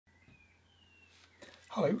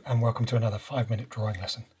Hello and welcome to another 5-minute drawing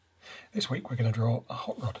lesson. This week we're going to draw a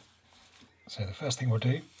hot rod. So the first thing we'll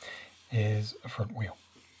do is a front wheel.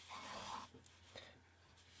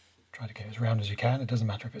 Try to get as round as you can. It doesn't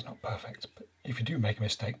matter if it's not perfect, but if you do make a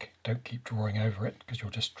mistake, don't keep drawing over it because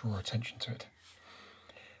you'll just draw attention to it.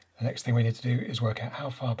 The next thing we need to do is work out how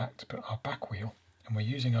far back to put our back wheel, and we're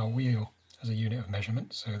using our wheel as a unit of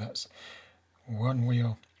measurement, so that's one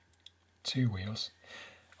wheel, two wheels.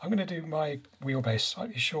 I'm going to do my wheelbase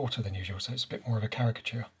slightly shorter than usual, so it's a bit more of a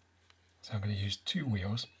caricature. So I'm going to use two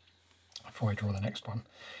wheels before I draw the next one.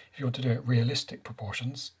 If you want to do it realistic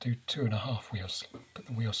proportions, do 2.5 wheels, put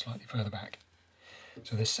the wheel slightly further back.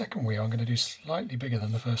 So this second wheel I'm going to do slightly bigger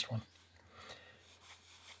than the first one.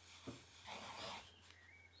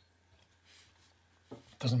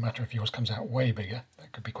 Doesn't matter if yours comes out way bigger,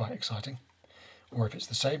 that could be quite exciting. Or if it's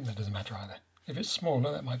the same, that doesn't matter either. If it's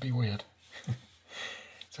smaller, that might be weird.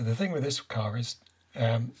 So the thing with this car is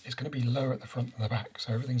it's going to be lower at the front than the back,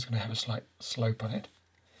 so everything's going to have a slight slope on it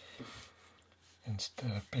instead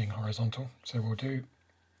of being horizontal. So we'll do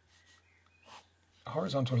a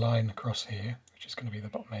horizontal line across here, which is going to be the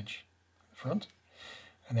bottom edge at the front,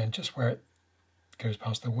 and then just where it goes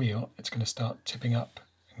past the wheel, it's going to start tipping up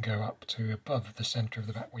and go up to above the centre of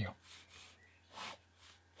the back wheel.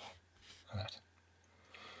 Like that.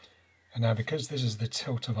 And now because this is the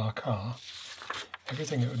tilt of our car,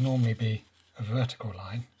 everything that would normally be a vertical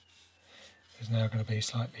line is now going to be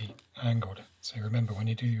slightly angled. So remember, when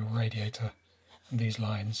you do your radiator and these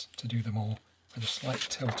lines, to do them all with a slight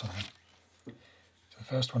tilt on them. So the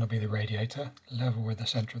first one will be the radiator, level with the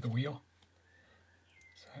centre of the wheel.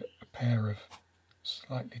 So a pair of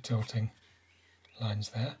slightly tilting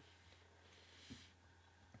lines there.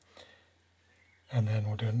 And then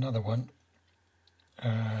we'll do another one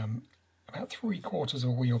about 3/4 of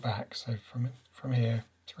a wheel back, so from here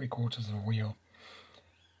 3/4 of a wheel,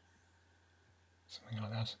 something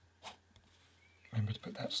like that. Remember to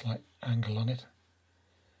put that slight angle on it.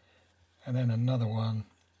 And then another one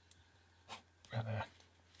about there,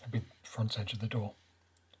 that'll be the front edge of the door.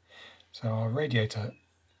 So our radiator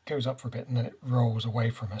goes up for a bit and then it rolls away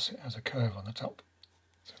from us. It has a curve on the top,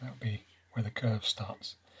 so that'll be where the curve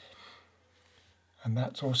starts. And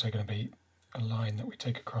that's also going to be a line that we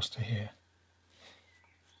take across to here.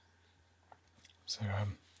 So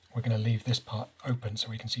we're going to leave this part open so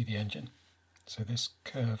we can see the engine. So this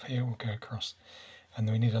curve here will go across, and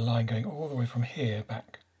then we need a line going all the way from here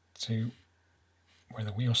back to where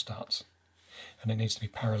the wheel starts, and it needs to be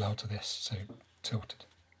parallel to this, so tilted.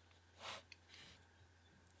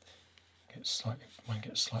 Might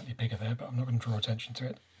get slightly bigger there, but I'm not going to draw attention to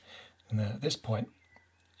it. And then at this point,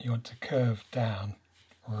 you want to curve down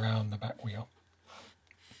around the back wheel,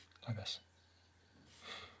 like this.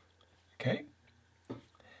 Okay.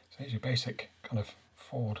 So here's your basic kind of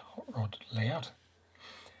Ford hot rod layout.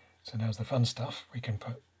 So now's the fun stuff. We can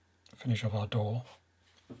finish off our door.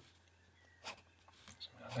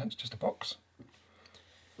 Something like that, it's just a box.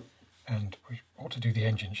 And we ought to do the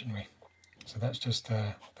engine, shouldn't we? So that's just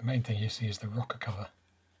the main thing you see is the rocker cover.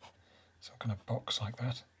 Some kind of box like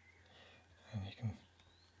that. And you can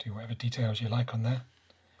do whatever details you like on there.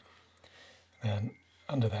 Then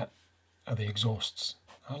under that are the exhausts.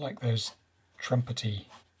 I like those trumpety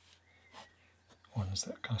ones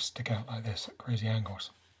that kind of stick out like this at crazy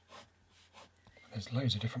angles. There's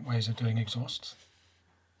loads of different ways of doing exhausts.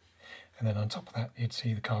 And then on top of that you'd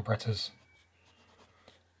see the carburetors.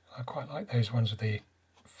 I quite like those ones with the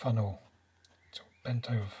funnel, sort of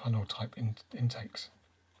bent over funnel type intakes.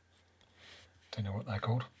 Don't know what they're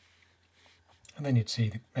called. And then you'd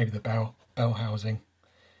see maybe the bell housing,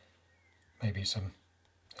 maybe some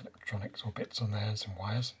electronics or bits on there and some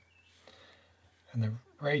wires. And the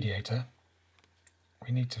radiator,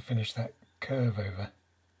 we need to finish that curve over,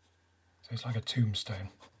 so it's like a tombstone,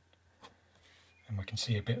 and we can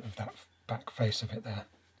see a bit of that back face of it there,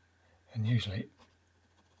 and usually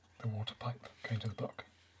the water pipe going to the block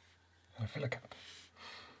and a filler cap.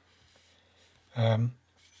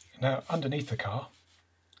 Now underneath the car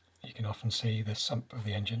you can often see the sump of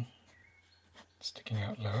the engine sticking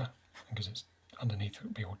out lower, because it's underneath it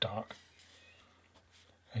would be all dark,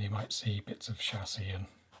 and you might see bits of chassis and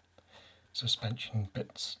suspension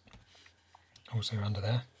bits also under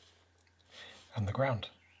there, and the ground.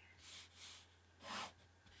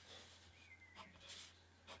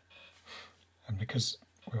 And because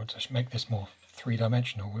we want to make this more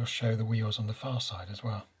three-dimensional, we'll show the wheels on the far side as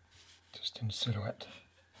well, just in silhouette.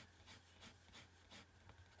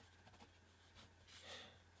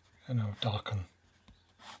 And I'll darken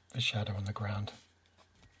the shadow on the ground.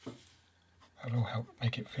 That'll help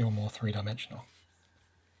make it feel more three-dimensional.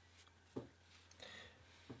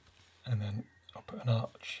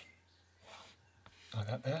 arch like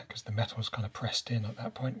that there, because the metal's kind of pressed in at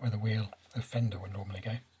that point where the fender would normally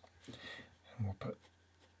go. And we'll put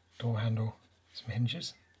door handle, some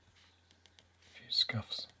hinges, a few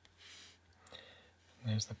scuffs.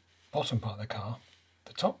 And there's the bottom part of the car.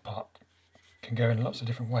 The top part can go in lots of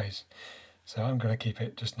different ways, so I'm going to keep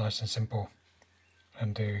it just nice and simple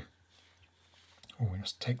and do, we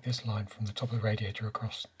must take this line from the top of the radiator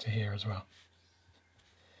across to here as well.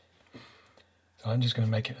 So I'm just going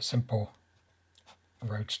to make it a simple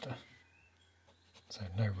roadster, so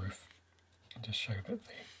no roof, and just show a bit of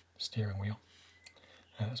the steering wheel.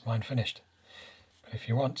 And that's mine finished. But if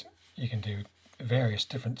you want, you can do various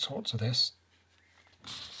different sorts of this.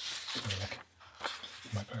 So look, you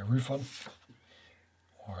might put a roof on,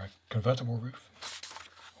 or a convertible roof,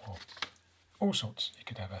 or all sorts. You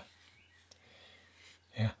could have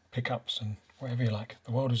pickups and whatever you like.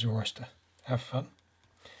 The world is your oyster. Have fun.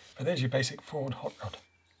 But there's your basic Ford hot rod.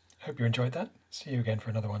 Hope you enjoyed that. See you again for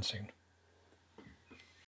another one soon.